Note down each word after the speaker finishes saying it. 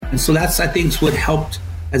And so that's, I think, what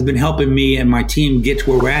has been helping me and my team get to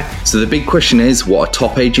where we're at. So the big question is, what are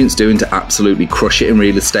top agents doing to absolutely crush it in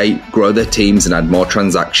real estate, grow their teams and add more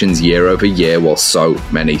transactions year over year while so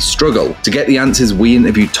many struggle? To get the answers, we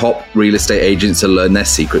interview top real estate agents to learn their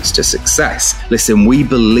secrets to success. Listen, we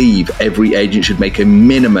believe every agent should make a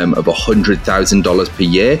minimum of $100,000 per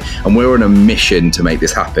year, and we're on a mission to make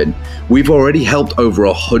this happen. We've already helped over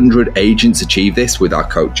 100 agents achieve this with our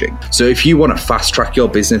coaching. So if you want to fast track your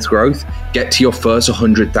business growth, get to your first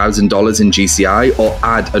 $100,000 in GCI or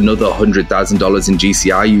add another $100,000 in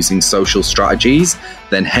GCI using social strategies,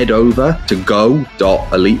 then head over to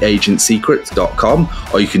go.eliteagentsecrets.com,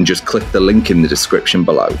 or you can just click the link in the description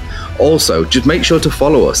below. Also, just make sure to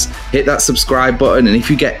follow us, hit that subscribe button, and if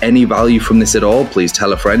you get any value from this at all, please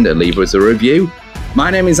tell a friend and leave us a review.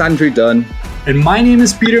 My name is Andrew Dunn. And my name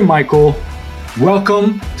is Peter Michael.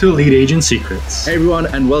 Welcome to Elite Agent Secrets. Hey everyone,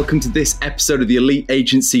 and welcome to this episode of the Elite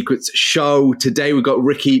Agent Secrets show. Today we've got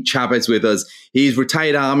Ricky Chavez with us. He's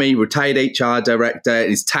retired Army, retired HR director.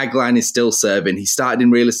 His tagline is still serving. He started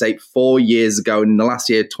in real estate 4 years ago, and in the last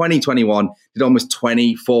year, 2021, did almost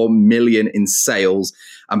 24 million in sales.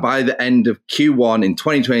 And by the end of Q1 in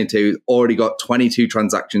 2022, already got 22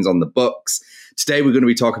 transactions on the books. Today we're going to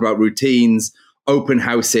be talking about routines, open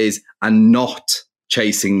houses, and not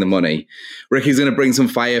chasing the money. Ricky's going to bring some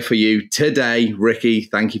fire for you today. Ricky,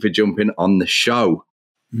 thank you for jumping on the show.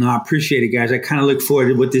 No, I appreciate it, guys. I kind of look forward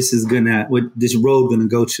to what this road gonna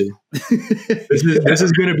go to. This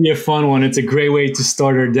is going to be a fun one. It's a great way to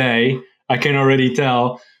start our day. I can already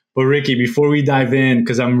tell. But Ricky, before we dive in,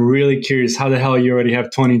 because I'm really curious how the hell you already have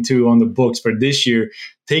 22 on the books for this year,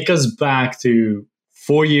 take us back to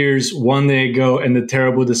 4 years, 1 day ago, and the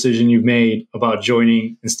terrible decision you've made about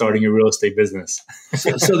joining and starting a real estate business. So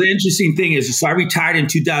the interesting thing is, so I retired in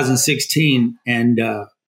 2016, and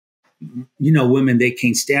women, they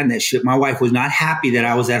can't stand that shit. My wife was not happy that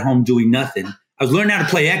I was at home doing nothing. I was learning how to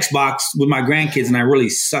play Xbox with my grandkids, and I really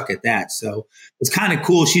suck at that. So it's kind of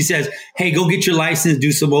cool. She says, "Hey, go get your license,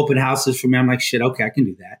 do some open houses for me." I'm like, "Shit, okay, I can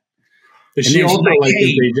do that." Is she also like this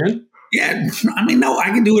agent? Yeah, I mean, no, I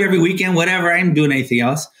can do it every weekend, whatever. I ain't doing anything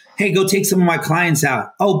else. Hey, go take some of my clients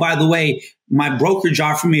out. Oh, by the way, my brokerage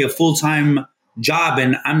offered me a full-time job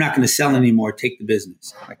and I'm not going to sell anymore. Take the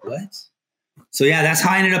business. I'm like, what? So yeah, that's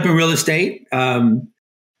how I ended up in real estate. I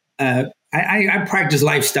practice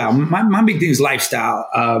lifestyle. My big thing is lifestyle.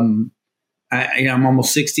 I'm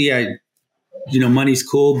almost 60. Money's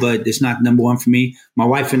cool, but it's not number one for me. My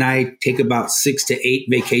wife and I take about 6 to 8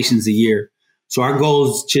 vacations a year. So our goal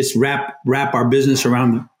is just wrap our business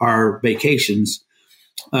around our vacations.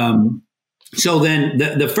 So then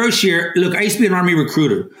the first year, look, I used to be an Army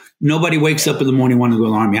recruiter. Nobody wakes up in the morning wanting to go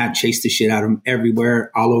to the Army. I chase the shit out of them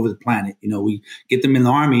everywhere, all over the planet. We get them in the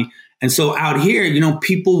Army. And so out here,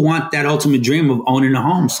 people want that ultimate dream of owning a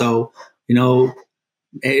home. So,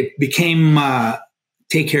 it became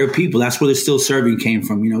take care of people. That's where the still serving came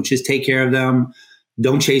from. Just take care of them.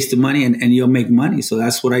 Don't chase the money and you'll make money. So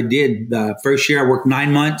that's what I did. The first year I worked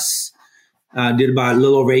 9 months, did about a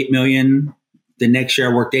little over 8 million. The next year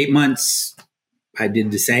I worked 8 months. I did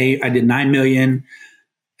the same. I did 9 million.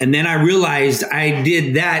 And then I realized I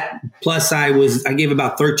did that. Plus I gave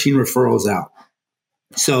about 13 referrals out.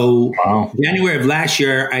 So wow. January of last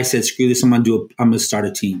year, I said, screw this. I'm going to start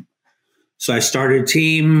a team. So I started a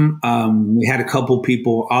team. We had a couple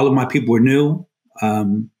people. All of my people were new.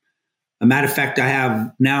 A matter of fact, I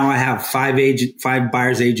have 5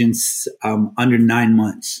 buyer's agents under 9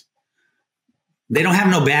 months. They don't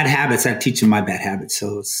have no bad habits. I teach them my bad habits.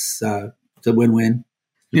 So it's a win-win.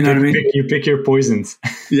 You know what I mean? You pick your poisons.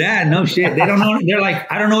 Yeah, no shit. They don't know. They're like,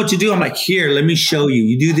 I don't know what to do. I'm like, here, let me show you.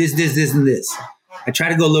 You do this, this, this, and this. I try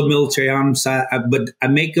to go a little military on them, side, but I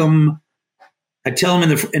make them. I tell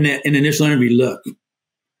them in the initial interview, look,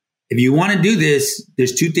 if you want to do this,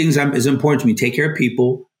 there's 2 things is important to me. Take care of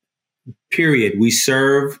people. Period. We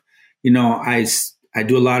serve. I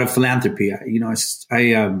do a lot of philanthropy. I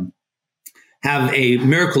have a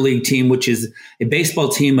Miracle League team, which is a baseball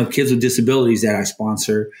team of kids with disabilities that I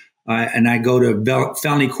sponsor, and I go to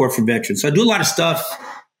Felony Court for Veterans. So I do a lot of stuff.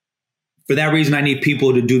 For that reason, I need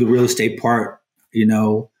people to do the real estate part,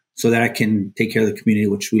 so that I can take care of the community,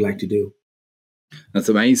 which we like to do. That's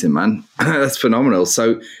amazing, man. That's phenomenal.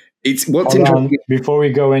 So what's interesting. Before we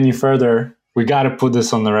go any further, we got to put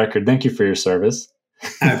this on the record. Thank you for your service.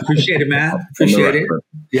 I appreciate it, man. Appreciate it.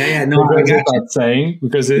 Yeah. No, I got you. Saying,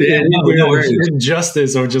 because it's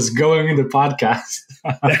justice or just going in the podcast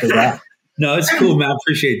after that. No, it's cool, man. I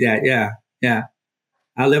appreciate that. Yeah.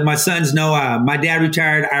 I let my sons know. My dad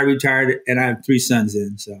retired, I retired, and I have 3 sons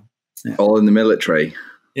in. So all in the military.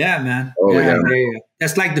 Yeah, man.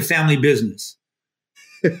 That's like the family business.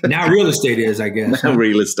 Now real estate is, I guess. Now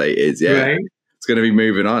real estate is, yeah. Right? It's going to be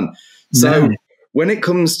moving on. So when it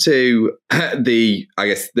comes to the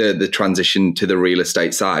transition to the real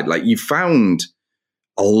estate side, like you found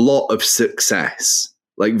a lot of success,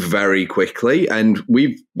 like very quickly. And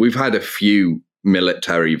we've had a few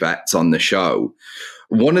military vets on the show.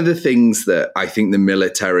 One of the things that I think the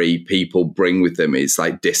military people bring with them is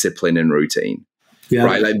like discipline and routine. Yeah.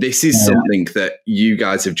 Right. Like this is something that you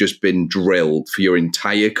guys have just been drilled for your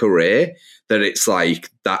entire career, that it's like,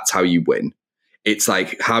 that's how you win. It's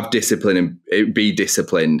like, have discipline and be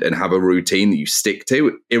disciplined and have a routine that you stick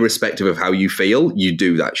to, irrespective of how you feel, you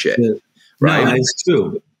do that shit. Yeah. Right. No, it's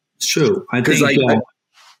true. It's true. I think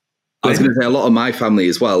I was going to say a lot of my family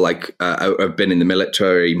as well, like I've been in the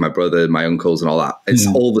military, my brother, my uncles and all that. It's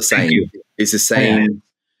all the same. It's the same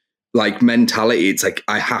like mentality. It's like,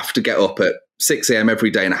 I have to get up at 6 a.m.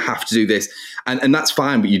 every day and I have to do this. And that's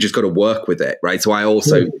fine, but you just got to work with it, right? So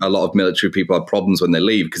a lot of military people have problems when they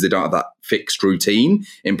leave because they don't have that fixed routine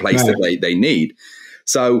in place that they need.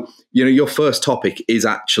 So, your first topic is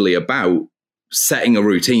actually about setting a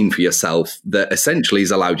routine for yourself that essentially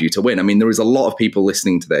has allowed you to win. I mean, there is a lot of people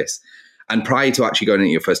listening to this. And prior to actually going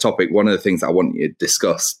into your first topic, one of the things that I want you to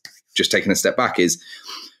discuss, just taking a step back, is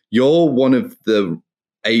you're one of the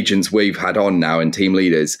agents we've had on now and team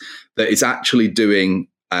leaders that is actually doing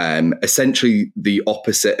essentially the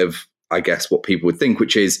opposite of, I guess, what people would think,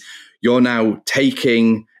 which is you're now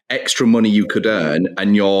taking extra money you could earn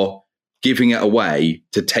and you're giving it away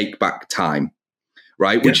to take back time,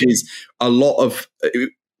 right? Which is a lot of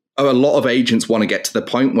agents want to get to the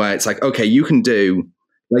point where it's like, okay, you can do,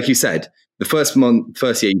 like you said, the first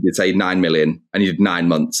year you did say 9 million and you did 9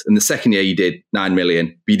 months. And the second year you did 9 million,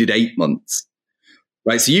 but you did 8 months.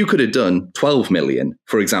 Right. So you could have done 12 million,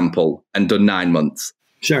 for example, and done 9 months.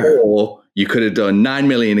 Sure. Or you could have done 9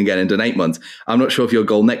 million again and done 8 months. I'm not sure if your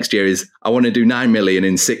goal next year is, I want to do 9 million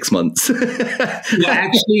in 6 months. Well,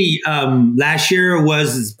 actually, last year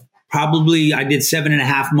was probably, I did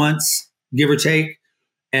 7.5 months, give or take.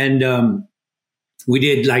 And we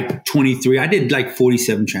did like 23. I did like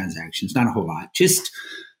 47 transactions, not a whole lot.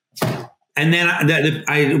 And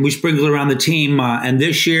then we sprinkled around the team. And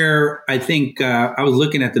this year, I think I was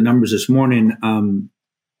looking at the numbers this morning.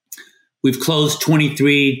 We've closed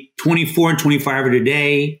 23, 24 and 25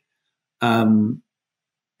 today.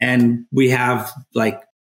 And we have like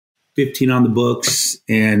 15 on the books.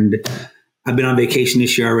 And I've been on vacation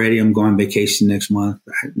this year already. I'm going on vacation next month.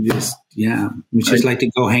 We just like to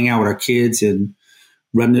go hang out with our kids and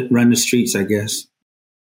run the streets, I guess.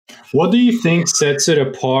 What do you think sets it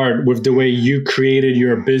apart with the way you created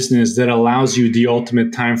your business that allows you the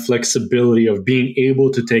ultimate time flexibility of being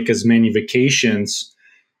able to take as many vacations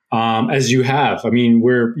as you have? I mean,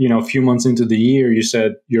 we're a few months into the year. You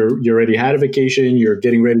said you already had a vacation. You're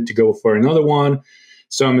getting ready to go for another one.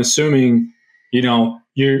 So I'm assuming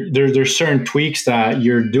there's certain tweaks that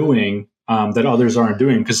you're doing that others aren't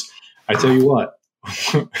doing. Because I tell you what.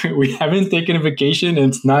 We haven't taken a vacation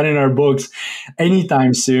and it's not in our books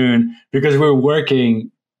anytime soon because we're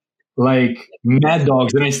working like mad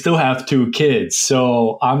dogs and I still have 2 kids.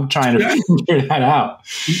 So I'm trying to figure that out.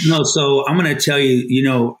 No, so I'm going to tell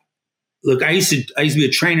you, look, I used to be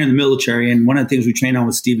a trainer in the military, and one of the things we trained on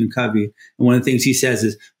was Stephen Covey. And one of the things he says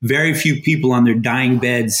is very few people on their dying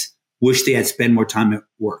beds wish they had spent more time at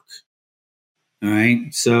work. All right.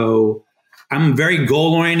 So I'm very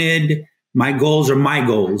goal oriented. My goals are my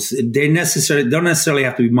goals. They don't necessarily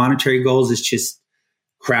have to be monetary goals. It's just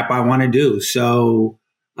crap I want to do. So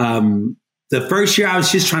the first year I was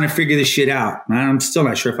just trying to figure this shit out. I'm still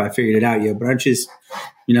not sure if I figured it out yet, but I just,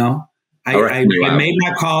 I made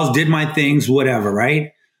my calls, did my things, whatever,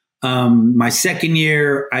 right? My second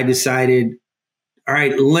year, I decided, all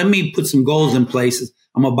right, let me put some goals in place.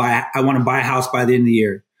 I want to buy a house by the end of the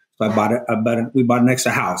year. So we bought an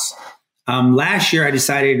extra house. Last year, I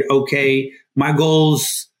decided, okay, my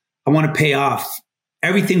goals, I want to pay off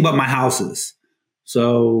everything but my houses.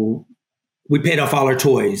 So we paid off all our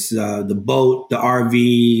toys, the boat, the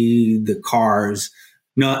RV, the cars.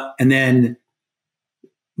 And then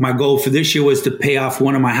my goal for this year was to pay off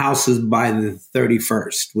one of my houses by the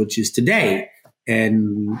 31st, which is today.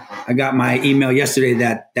 And I got my email yesterday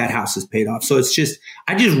that house is paid off. So I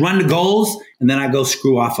just run the goals and then I go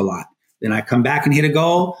screw off a lot. Then I come back and hit a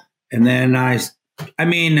goal. And then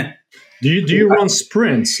do you run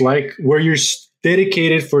sprints like where you're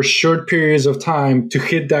dedicated for short periods of time to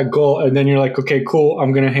hit that goal? And then you're like, okay, cool,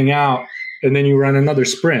 I'm going to hang out. And then you run another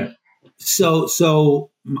sprint.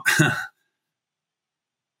 So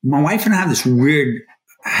my wife and I have this weird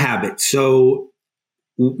habit. So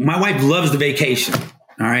my wife loves the vacation.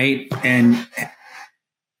 All right. And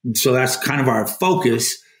so that's kind of our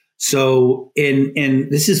focus. So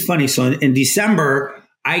this is funny. So in December,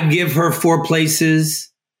 I give her 4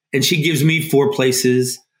 places and she gives me 4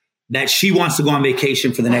 places that she wants to go on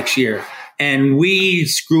vacation for the next year. And we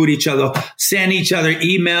screw at each other, send each other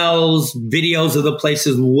emails, videos of the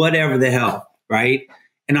places, whatever the hell. Right.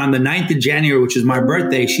 And on the 9th of January, which is my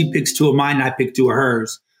birthday, she picks 2 of mine. I pick 2 of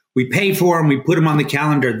hers. We pay for them. We put them on the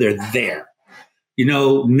calendar. They're there.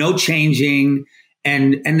 No changing.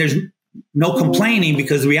 And there's no complaining,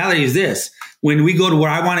 because the reality is this. When we go to where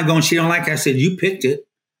I want to go and she don't like it, I said, you picked it.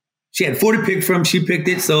 She had 4 to pick from. She picked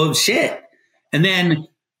it. So shit. And then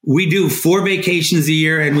we do 4 vacations a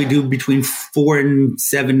year, and we do between 4 and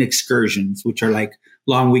 7 excursions, which are like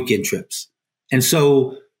long weekend trips. And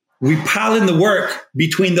so we pile in the work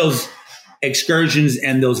between those excursions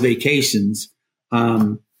and those vacations.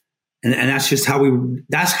 And that's just how we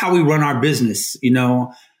run our business.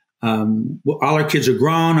 All our kids are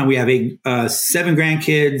grown, and we have 7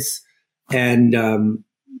 grandkids, and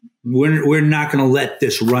we're not going to let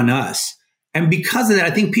this run us. And because of that,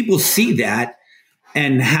 I think people see that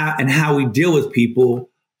and how we deal with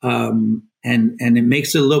people, and it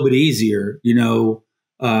makes it a little bit easier,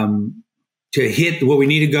 to hit where we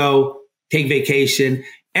need to go, take vacation.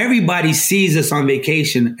 Everybody sees us on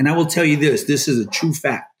vacation, and I will tell you this is a true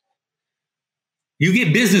fact. You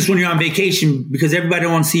get business when you're on vacation because everybody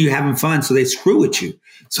wants to see you having fun, so they screw with you.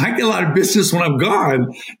 So I get a lot of business when I'm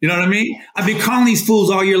gone. You know what I mean? I've been calling these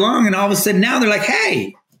fools all year long, and all of a sudden now they're like,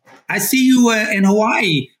 hey, I see you in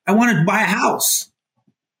Hawaii. I want to buy a house.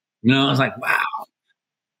 I was like, wow.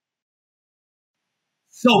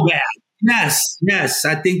 So bad. Yes.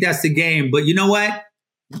 I think that's the game. But you know what?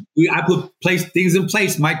 I put things in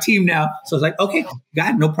place, my team now. So it's like, okay,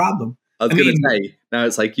 got it, no problem. I was going to say, now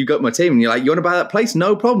it's like, you got my team and you're like, you want to buy that place?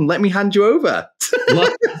 No problem. Let me hand you over.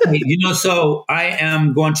 Well, so I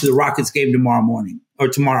am going to the Rockets game tomorrow.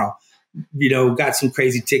 Got some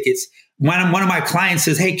crazy tickets. One of my clients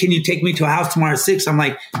says, hey, can you take me to a house tomorrow at 6? I'm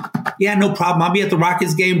like, yeah, no problem. I'll be at the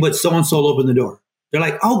Rockets game, but so-and-so will open the door. They're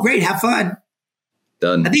like, oh, great. Have fun.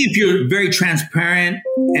 Done. I think if you're very transparent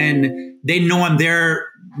and they know I'm there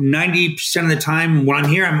 90% of the time, when I'm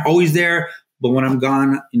here, I'm always there. But when I'm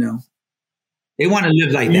gone, they want to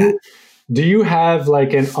live like that. Do you have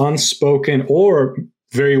like an unspoken or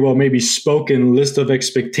very well maybe spoken list of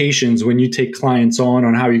expectations when you take clients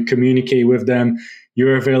on how you communicate with them,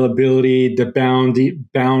 your availability, the boundaries?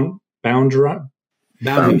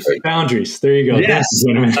 There you go. Yes.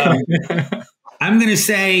 I'm going to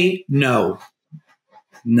say no.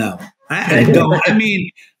 I don't. I mean,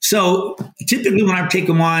 so typically when I take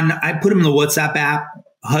them on, I put them in the WhatsApp app,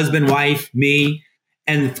 husband, wife, me.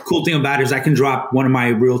 And the cool thing about it is I can drop one of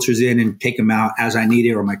my realtors in and take them out as I need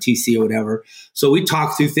it, or my TC or whatever. So we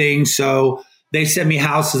talk through things. So they send me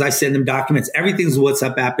houses. I send them documents. Everything's a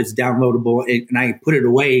WhatsApp app. It's downloadable, and I put it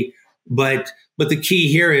away. But the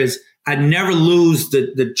key here is I never lose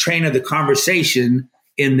the train of the conversation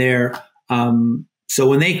in there. So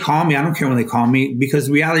when they call me, I don't care when they call me, because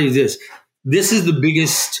the reality is this is the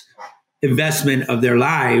biggest investment of their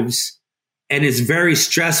lives, and it's very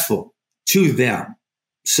stressful to them.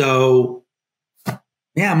 So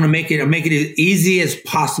yeah, I'm going to make it as easy as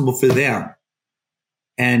possible for them.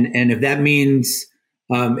 And if that means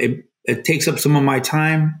it takes up some of my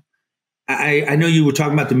time. I know you were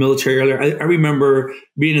talking about the military earlier. I remember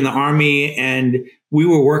being in the Army, and we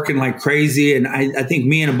were working like crazy. And I think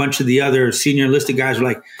me and a bunch of the other senior enlisted guys were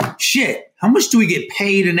like, shit, how much do we get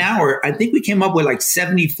paid an hour? I think we came up with like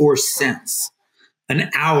 74 cents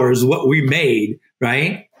an hour is what we made,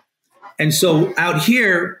 right? And so out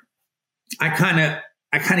here, I kind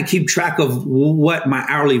of keep track of what my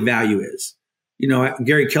hourly value is.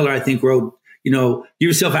 Gary Keller, I think, wrote, give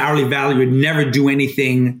yourself an hourly value and never do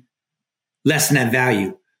anything less than that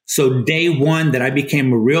value. So day one that I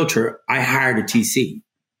became a realtor, I hired a TC.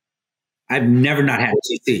 I've never not had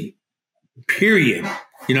a TC, period.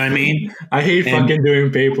 You know what I mean? I hate fucking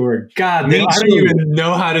doing paperwork. God, I don't even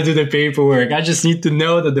know how to do the paperwork. I just need to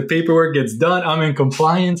know that the paperwork gets done. I'm in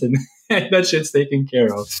compliance, and that shit's taken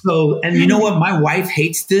care of. So, and you know what? My wife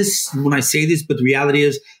hates this when I say this, but the reality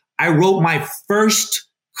is I wrote my first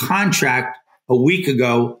contract a week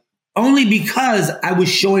ago only because I was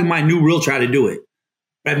showing my new realtor how to do it.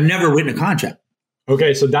 But I've never written a contract.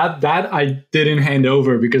 Okay, so that I didn't hand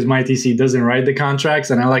over because my TC doesn't write the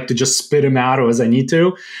contracts, and I like to just spit them out as I need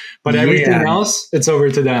to. But everything else, it's over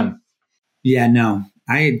to them. Yeah, no.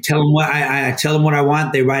 I tell them what I tell them what I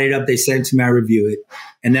want. They write it up. They send it to me. I review it,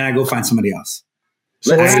 and then I go find somebody else.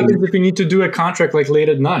 So what happens if you need to do a contract like late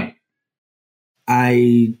at night?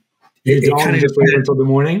 You don't just wait until the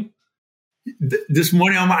morning? This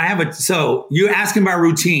morning, I have it. So you're asking about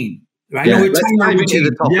routine. I know we're talking about routine.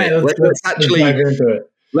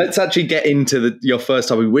 Let's actually get into your first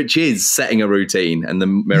topic, which is setting a routine and the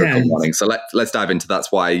miracle morning. So let's dive into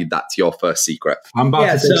that's why that's your first secret. I'm about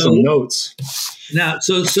to take some notes. Now,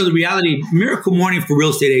 so the reality, miracle morning for real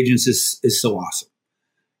estate agents is so awesome.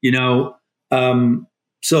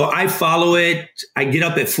 So I follow it. I get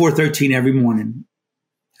up at 4:13 every morning.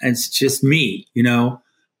 And it's just me, and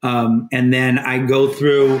then I go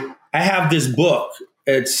through. I have this book.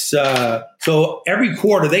 It's so every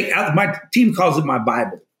quarter my team calls it my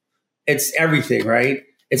Bible. It's everything, right?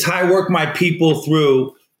 It's how I work my people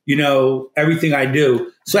through, everything I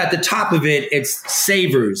do. So at the top of it, it's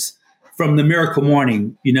savers from the miracle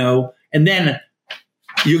morning, and then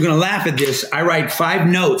you're going to laugh at this. I write 5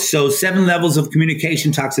 notes. So 7 levels of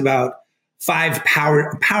communication talks about 5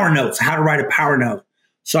 power notes, how to write a power note.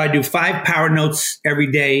 So I do 5 power notes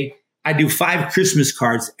every day. I do 5 Christmas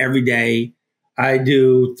cards every day. I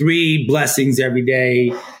do 3 blessings every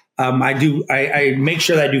day. I make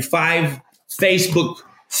sure that I do 5 Facebook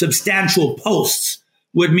substantial posts.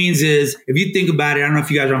 What it means is, if you think about it, I don't know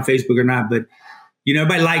if you guys are on Facebook or not, but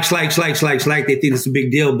everybody likes. They think it's a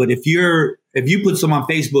big deal. But if you put some on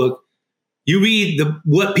Facebook, you read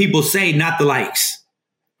what people say, not the likes.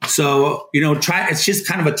 So, it's just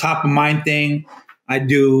kind of a top of mind thing. I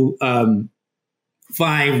do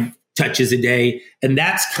 5 touches a day, and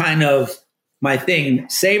that's kind of my thing.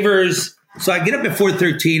 Savers. So I get up at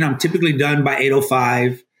 4:13. I'm typically done by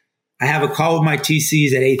 8:05. I have a call with my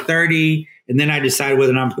TCs at 8:30, and then I decide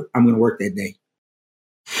whether I'm going to work that day.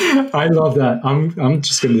 I love that. I'm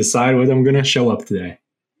just going to decide whether I'm going to show up today.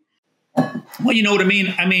 Well, you know what I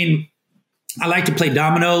mean? I like to play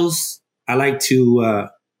dominoes. I like to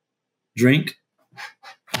drink.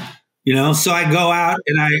 So I go out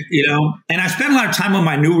and I spend a lot of time with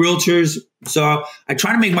my new realtors. So I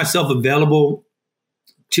try to make myself available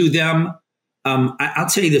to them. I'll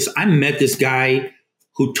tell you this. I met this guy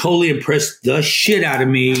who totally impressed the shit out of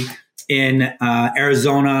me in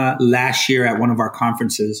Arizona last year at one of our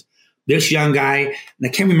conferences. This young guy, and I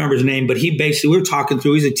can't remember his name, but we were talking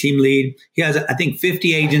through, he's a team lead. He has, I think,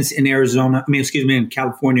 50 agents in in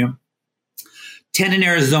California. 10 in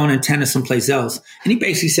Arizona and 10 in someplace else. And he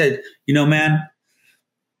basically said, man,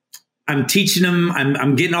 I'm teaching them.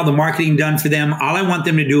 I'm getting all the marketing done for them. All I want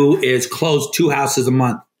them to do is close 2 houses a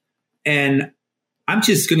month. And I'm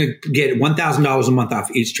just going to get $1,000 a month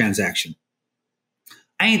off each transaction.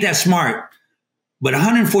 I ain't that smart, but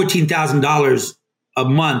 $114,000 a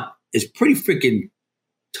month is pretty freaking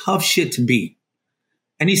tough shit to beat.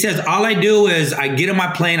 And he says, all I do is I get in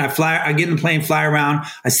my plane, I get in the plane, fly around,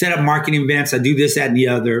 I set up marketing events, I do this, that, and the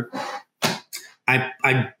other.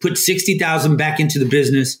 I put $60,000 back into the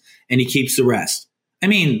business, and he keeps the rest.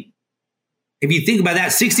 If you think about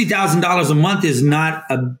that, $60,000 a month is not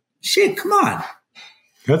a shit. Come on,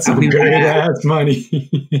 that's some great ass money.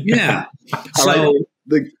 Yeah. So,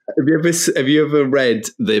 have you ever read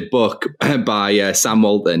the book by Sam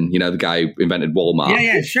Walton? The guy who invented Walmart.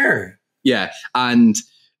 Yeah, sure. Yeah, and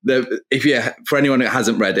for anyone who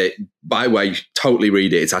hasn't read it, by the way, totally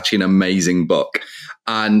read it. It's actually an amazing book.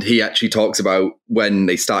 And he actually talks about when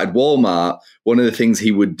they started Walmart, one of the things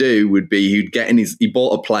he would do would be he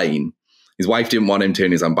bought a plane. His wife didn't want him to,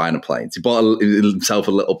 and he's buying a plane. So he bought himself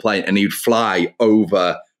a little plane, and he'd fly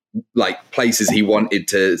over places he wanted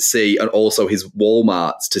to see, and also his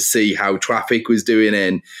Walmarts to see how traffic was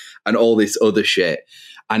doing and all this other shit.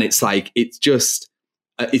 And it's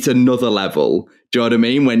it's another level. Do you know what I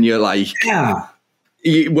mean? When you're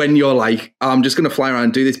I'm just going to fly around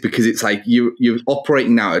and do this, because it's you're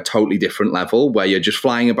operating now at a totally different level where you're just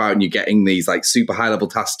flying about and you're getting these super high level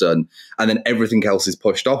tasks done, and then everything else is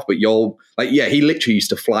pushed off. But you're he literally used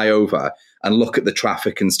to fly over and look at the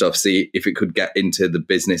traffic and stuff, see if it could get into the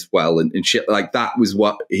business well and shit. That was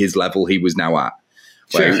what his level he was now at.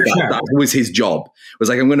 Sure. That was his job. It was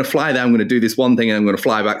I'm going to fly there, I'm going to do this one thing, and I'm going to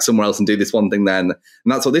fly back somewhere else and do this one thing then.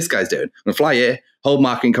 And that's what this guy's doing. I'm going to fly here, hold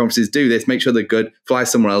marketing conferences, do this, make sure they're good, fly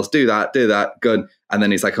somewhere else, do that, good. And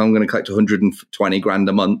then he's I'm going to collect 120 grand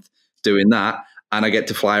a month doing that. And I get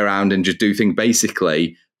to fly around and just do things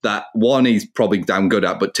basically that, one, he's probably damn good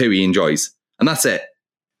at, but 2, he enjoys. And that's it.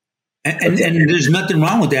 And there's nothing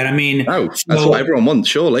wrong with that. That's what everyone wants,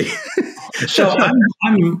 surely. So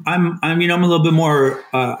I'm a little bit more.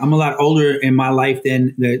 I'm a lot older in my life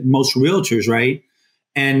than most realtors, right?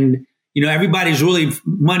 And everybody's really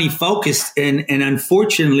money focused, and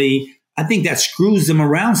unfortunately, I think that screws them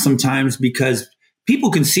around sometimes, because people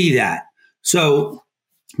can see that. So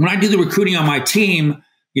when I do the recruiting on my team,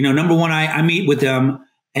 number one, I meet with them.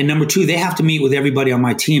 And number two, they have to meet with everybody on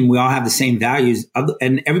my team. We all have the same values,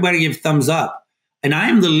 and everybody gives thumbs up. And I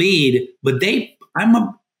am the lead, but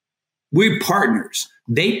we're partners.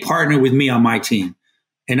 They partner with me on my team,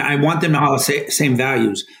 and I want them to have the same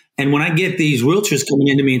values. And when I get these realtors coming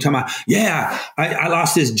into me and talking about, I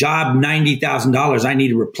lost this job, $90,000. I need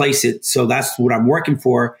to replace it. So that's what I'm working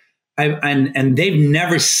for. And they've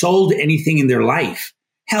never sold anything in their life.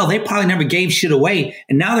 Hell, they probably never gave shit away.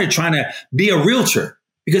 And now they're trying to be a realtor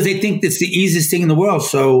because they think that's the easiest thing in the world.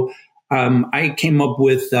 So I came up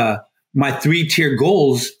with my 3-tier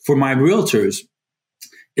goals for my realtors.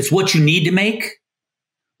 It's what you need to make,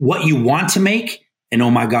 what you want to make, and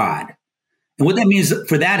oh my God. And what that means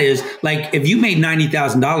for that is, like, if you made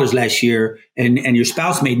 $90,000 last year and your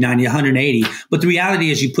spouse made 180, but the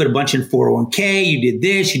reality is you put a bunch in 401k, you did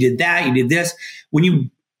this, you did that, you did this. When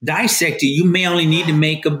you dissect it, you may only need to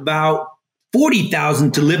make about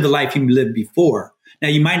 40,000 to live the life you lived before. Now,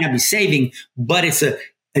 you might not be saving, but it's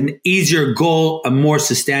an easier goal, a more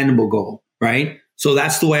sustainable goal, right? So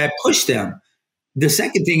that's the way I push them. The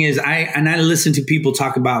second thing is I listen to people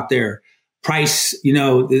talk about their price,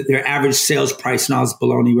 their average sales price and all this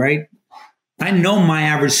baloney, right? I know my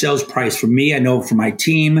average sales price for me. I know for my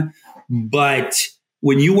team. But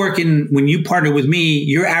when you partner with me,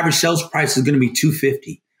 your average sales price is going to be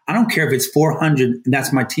 $250. I don't care if it's $400, and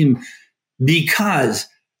that's my team, because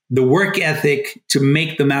the work ethic to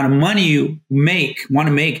make the amount of money you want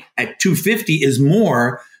to make at $250 is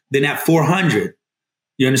more than at $400.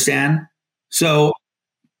 You understand? So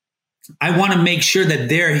I want to make sure that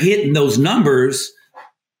they're hitting those numbers.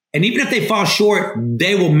 And even if they fall short,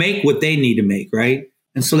 they will make what they need to make, right?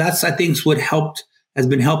 And so that's, I think, what has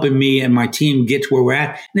been helping me and my team get to where we're at.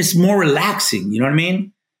 And it's more relaxing, you know what I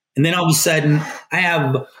mean? And then all of a sudden, I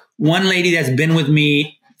have one lady that's been with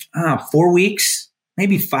me 4 weeks,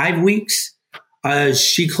 maybe 5 weeks.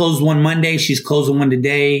 She closed one Monday. She's closing one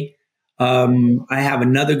today. I have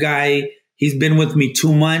another guy. He's been with me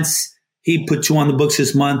 2 months. He put 2 on the books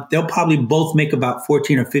this month. They'll probably both make about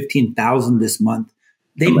 14 or 15,000 this month.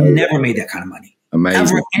 They've never made that kind of money. Amazing.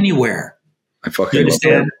 Ever, anywhere. I fucking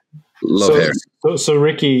understand. Love it. So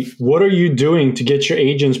Ricky, what are you doing to get your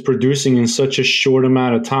agents producing in such a short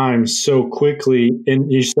amount of time so quickly?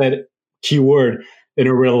 And you said keyword, in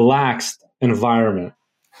a relaxed environment.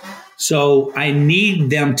 So I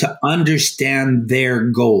need them to understand their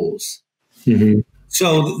goals. Mm-hmm.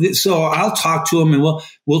 So I'll talk to them, and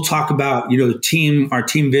we'll talk about, the our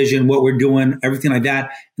team vision, what we're doing, everything like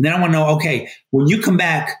that. And then I want to know, okay, when you come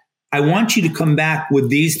back, I want you to come back with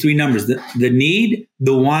these 3 numbers: the need,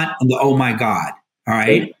 the want, and the oh my God. All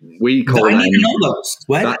right. I need to know those.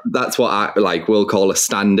 What? That's what we'll call a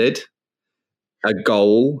standard, a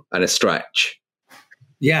goal, and a stretch.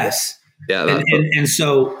 Yes. Yeah. And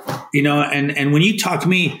so, and when you talk to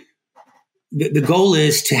me, the goal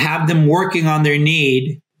is to have them working on their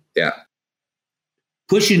need. Yeah.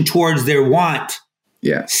 Pushing towards their want.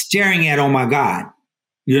 Yeah. Staring at, oh my God.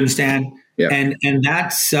 You understand? Yeah. And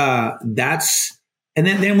that's and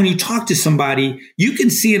then when you talk to somebody, you can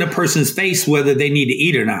see in a person's face whether they need to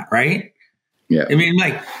eat or not, right? Yeah. I mean,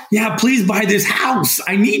 like, yeah, please buy this house.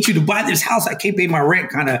 I need you to buy this house. I can't pay my rent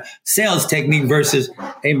kind of sales technique versus,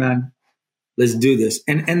 hey man, let's do this.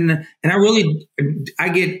 And I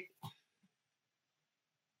get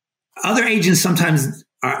other agents sometimes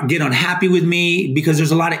get unhappy with me because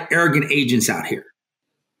there's a lot of arrogant agents out here.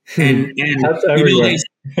 And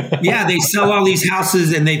they sell all these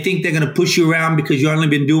houses and they think they're going to push you around because you've only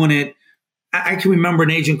been doing it. I can remember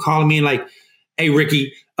an agent calling me like, hey,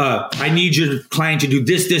 Ricky, I need your client to do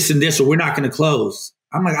this, this, and this, or we're not going to close.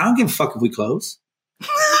 I'm like, I don't give a fuck if we close.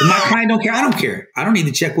 If my client don't care, I don't care. I don't need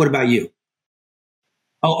to check. What about you?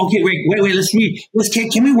 Oh, okay, wait, let's read.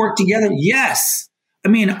 Can we work together? Yes. I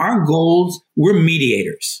mean, our goals, we're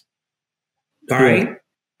mediators. All right.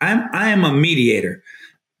 I am a mediator.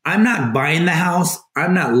 I'm not buying the house.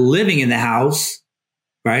 I'm not living in the house.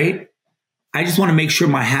 Right. I just want to make sure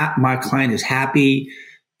my client is happy.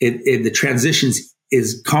 The transition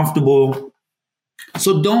is comfortable.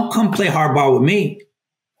 So don't come play hardball with me.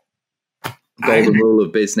 Golden rule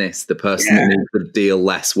of business. The person that needs the deal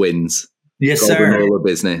less wins. Yes, Golden sir. rule of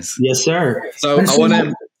business. Yes, sir. So I want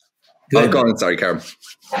to... Go on. Sorry, Karen.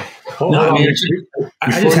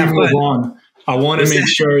 I want to make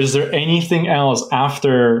sure, is there anything else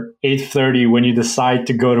after 8:30 when you decide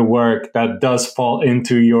to go to work that does fall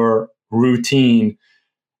into your routine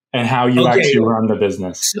and how you actually run the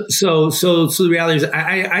business? So the reality is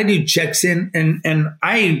I do checks in and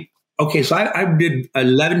I did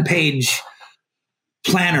 11-page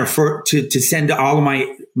planner to send to all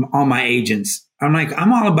my agents. I'm like,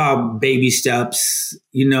 I'm all about baby steps.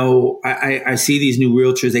 You know, I see these new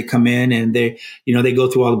realtors, they come in and they go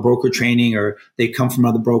through all the broker training or they come from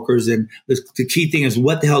other brokers. And the key thing is,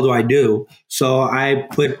 what the hell do I do? So I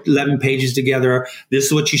put 11 pages together. This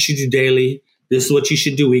is what you should do daily. This is what you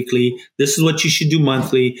should do weekly. This is what you should do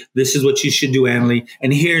monthly. This is what you should do annually.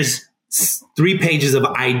 And here's 3 pages of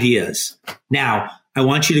ideas. Now, I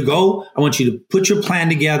want you to put your plan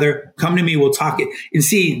together. Come to me. We'll talk it. And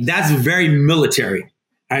see, that's very military.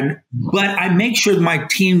 But I make sure my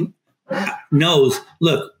team knows,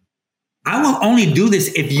 look, I will only do this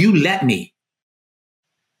if you let me.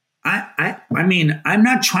 I mean, I'm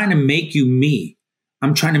not trying to make you me.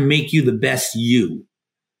 I'm trying to make you the best you.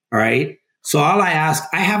 All right. So all I ask,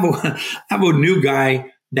 I have a new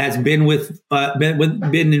guy that's been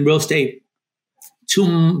been in real estate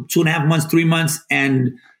 2.5 months, 3 months,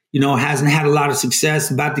 and hasn't had a lot of success,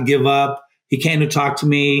 about to give up. He came to talk to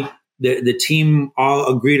me. The team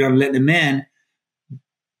all agreed on letting him in,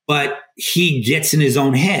 but he gets in his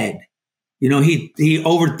own head. He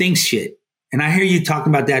overthinks shit. And I hear you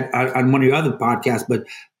talking about that on one of your other podcasts, but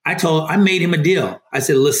I made him a deal. I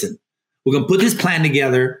said, listen, we're going to put this plan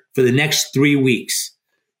together for the next 3 weeks.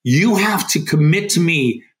 You have to commit to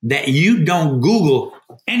me that you don't Google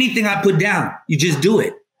anything I put down. You just do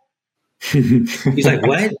it. He's like,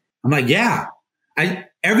 what? I'm like, yeah.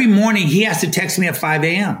 Every morning he has to text me at 5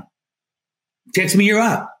 a.m. Text me, you're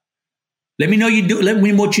up. Let me know let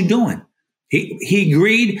me know what you're doing. He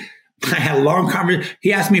agreed. I had a long conversation.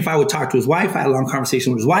 He asked me if I would talk to his wife. I had a long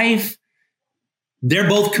conversation with his wife. They're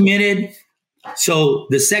both committed. So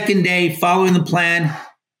the second day following the plan,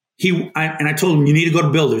 I told him, you need to go to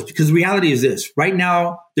builders, because the reality is this. Right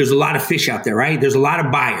now, there's a lot of fish out there, right? There's a lot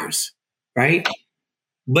of buyers, right?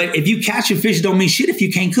 But if you catch a fish, don't mean shit if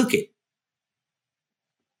you can't cook it.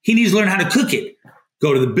 He needs to learn how to cook it.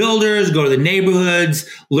 Go to the builders, go to the neighborhoods,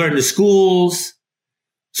 learn the schools.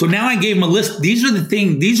 So now I gave him a list. These are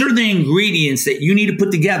the ingredients that you need to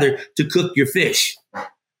put together to cook your fish,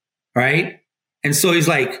 right? And so he's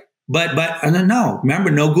like, but no,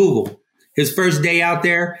 remember, no Google. His first day out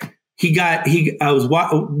there, I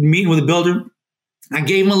was meeting with a builder. I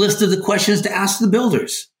gave him a list of the questions to ask the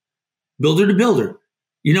builders, builder to builder.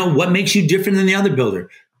 What makes you different than the other builder?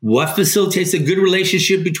 What facilitates a good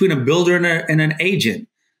relationship between a builder and an agent?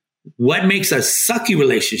 What makes a sucky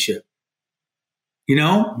relationship?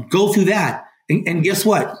 Go through that. And guess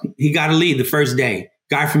what? He got a lead the first day.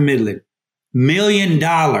 Guy from Midland, $1 million.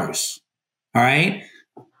 All right.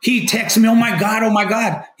 He texted me, oh my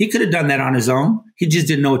God. He could have done that on his own. He just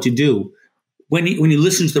didn't know what to do. When he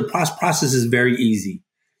listens to the process is very easy.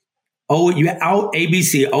 Oh,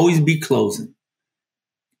 ABC, always be closing.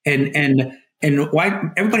 And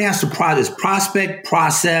why everybody has to prospect,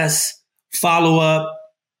 process, follow up,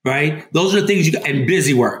 right? Those are the things and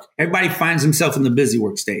busy work. Everybody finds himself in the busy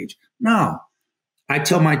work stage. No, I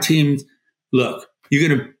tell my team, look, you're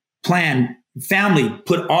going to plan family,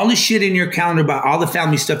 put all the shit in your calendar about all the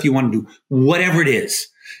family stuff you want to do, whatever it is.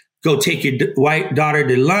 Go take your daughter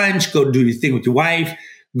to lunch, go do your thing with your wife,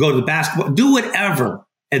 go to the basketball, do whatever.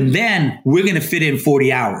 And then we're going to fit in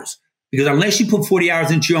 40 hours. Because unless you put 40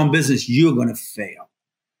 hours into your own business, you're going to fail.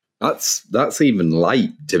 That's even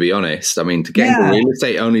light, to be honest. I mean, to get into real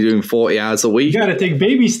estate only doing 40 hours a week. You got to take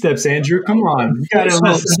baby steps, Andrew. Come on. You got to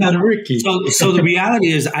listen to Ricky. So the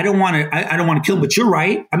reality is I don't want to kill, but you're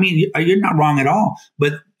right. I mean, you're not wrong at all.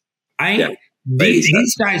 But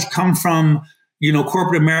these guys come from,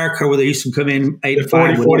 corporate America, where they used to come in 8 to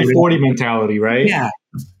 5. 40 mentality, right? Yeah.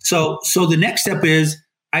 So the next step is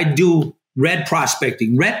I do red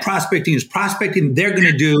prospecting. Red prospecting is prospecting they're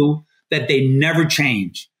going to do that they never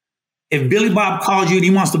change. If Billy Bob calls you and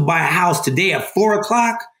he wants to buy a house today at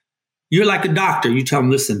 4:00, you're like a doctor. You tell him,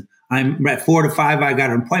 listen, I'm at 4 to 5. I got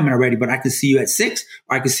an appointment already, but I can see you at 6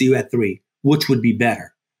 or I can see you at 3. Which would be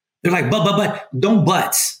better? They're like, but, don't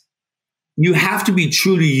buts. You have to be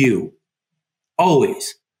true to you.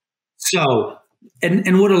 Always. So,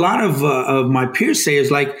 and what a lot of my peers say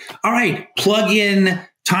is like, all right, plug in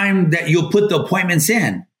time that you'll put the appointments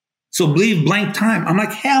in. So leave blank time. I'm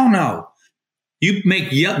like, hell no. You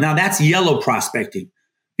make now that's yellow prospecting,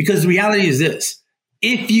 because the reality is this.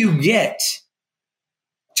 If you get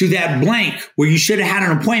to that blank where you should have had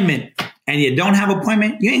an appointment and you don't have an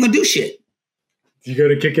appointment, you ain't gonna do shit. You got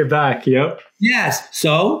to kick it back. Yep. Yes.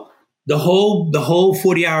 So the whole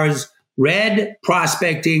 40 hours, red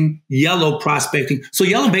prospecting, yellow prospecting. So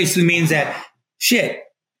yellow basically means that shit,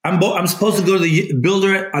 I'm supposed to go to the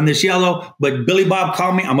builder on this yellow, but Billy Bob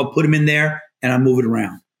called me. I'm gonna put him in there and I move it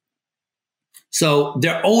around. So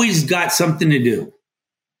they're always got something to do,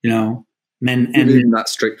 And that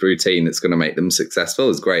strict routine that's going to make them successful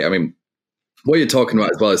is great. I mean, what you're talking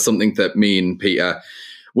about as well is something that me and Peter,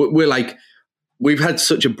 we're like, we've had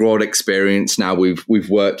such a broad experience now. We've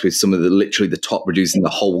worked with some of literally the top producers in the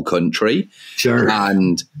whole country. Sure.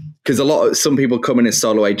 And because some people come in as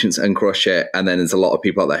solo agents and crush it, and then there's a lot of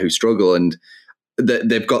people out there who struggle, and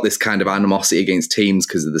they've got this kind of animosity against teams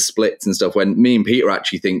because of the splits and stuff. When me and Peter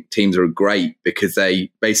actually think teams are great because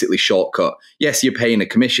they basically shortcut. Yes, you're paying a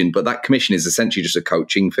commission, but that commission is essentially just a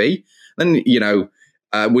coaching fee. Then,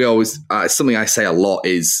 we always, something I say a lot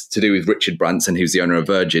is to do with Richard Branson, who's the owner of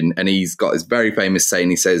Virgin. And he's got this very famous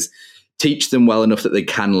saying. He says, teach them well enough that they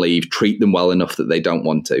can leave, treat them well enough that they don't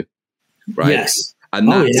want to. Right. Yes. And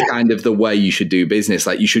that's kind of the way you should do business.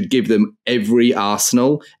 Like, you should give them every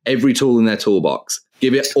arsenal, every tool in their toolbox.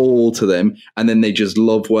 Give it all to them, and then they just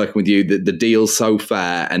love working with you. The deal's so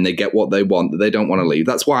fair, and they get what they want, that they don't want to leave.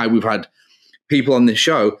 That's why we've had people on this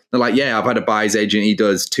show. They're like, yeah, I've had a buyer's agent. He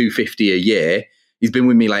does $250 a year. He's been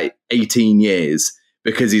with me like 18 years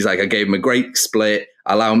because he's like, I gave him a great split.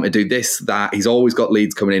 I allow him to do this, that. He's always got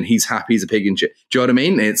leads coming in. He's happy. He's a pig in shit. Do you know what I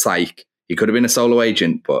mean? It's like, he could have been a solo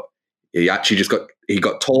agent, but he actually he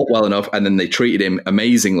got taught well enough, and then they treated him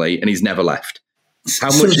amazingly, and he's never left. How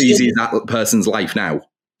much easier is that person's life now?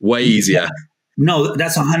 Way easier. No,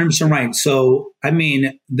 that's 100% right. So, I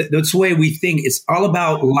mean, that's the way we think. It's all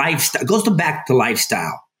about lifestyle. It goes back to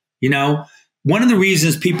lifestyle. One of the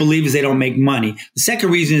reasons people leave is they don't make money. The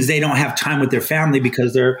second reason is they don't have time with their family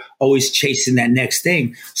because they're always chasing that next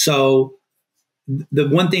thing. So the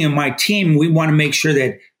one thing in my team, we want to make sure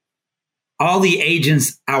that all the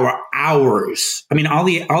agents are ours. I mean, all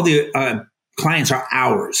the clients are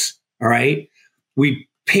ours. All right. We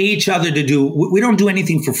pay each other we don't do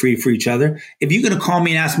anything for free for each other. If you're going to call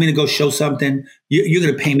me and ask me to go show something, you're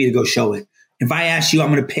going to pay me to go show it. If I ask you,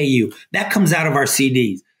 I'm going to pay you. That comes out of our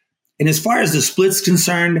CDs. And as far as the split's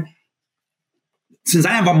concerned, since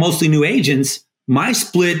I have mostly new agents, my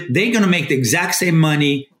split, they're going to make the exact same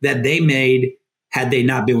money that they made had they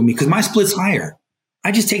not been with me, because my split's higher.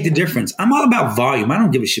 I just take the difference. I'm all about volume. I don't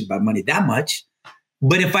give a shit about money that much.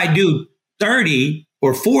 But if I do 30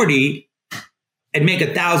 or 40 and make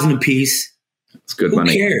 1,000 a piece, it's good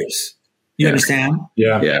money. Who cares? You understand?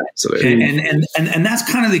 Yeah, absolutely. And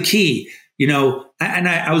that's kind of the key.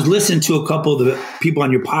 I was listening to a couple of the people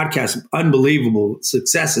on your podcast, unbelievable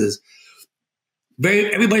successes.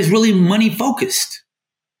 Everybody's really money focused.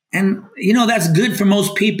 And, that's good for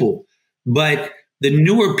most people. But the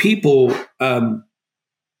newer people, I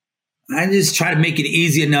just try to make it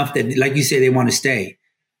easy enough that, like you say, they want to stay.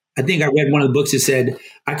 I think I read one of the books that said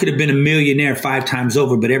I could have been a millionaire 5 times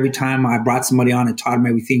over, but every time I brought somebody on and taught them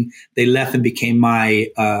everything, they left and became my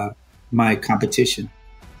competition.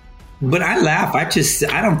 But I laugh. I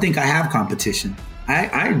don't think I have competition.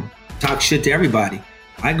 I talk shit to everybody.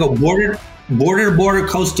 I go border to border,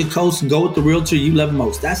 coast to coast, go with the realtor you love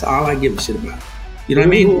most. That's all I give a shit about. You know what I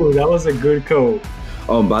mean? That was a good quote.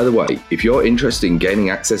 Oh, and by the way, if you're interested in gaining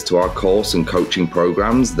access to our course and coaching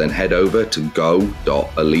programs, then head over to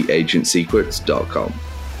go.eliteagentsecrets.com.